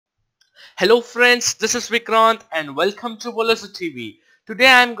Hello friends, this is Vikrant and welcome to Volasa TV. Today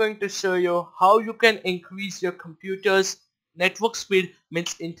I am going to show you how you can increase your computer's network speed,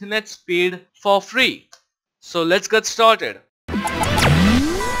 means internet speed, for free. So let's get started.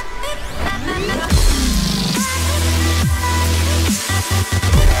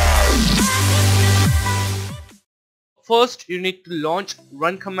 First you need to launch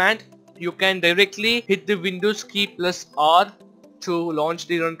run command. You can directly hit the Windows key plus R to launch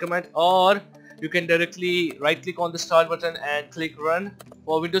the run command, or you can directly right click on the start button and click run.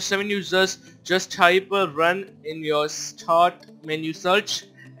 For Windows 7 users, just type run in your start menu search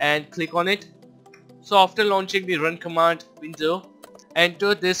and click on it. So after launching the run command window,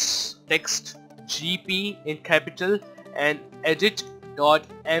 enter this text GP in capital and edit.msc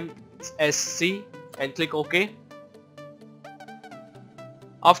and click OK.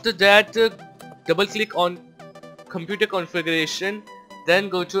 After that, double click on computer configuration, then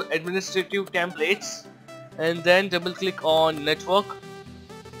go to administrative templates and then double click on network.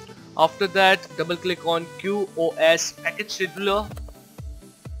 After that, double click on QoS package scheduler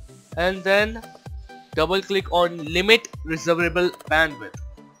and then double click on limit reservable bandwidth.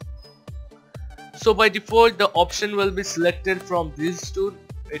 So by default the option will be selected from these two.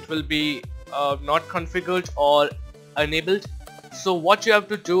 It will be not configured or enabled. So what you have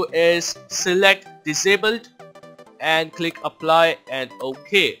to do is select disabled and click apply and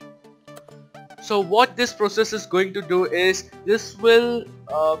OK. So what this process is going to do is this will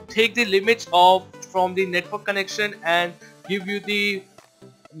take the limits off from the network connection and give you the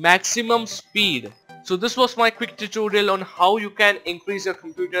maximum speed. So this was my quick tutorial on how you can increase your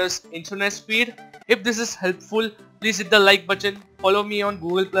computer's internet speed. If this is helpful, please hit the like button, follow me on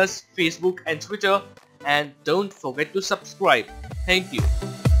Google+, Facebook and Twitter, and don't forget to subscribe. Thank you.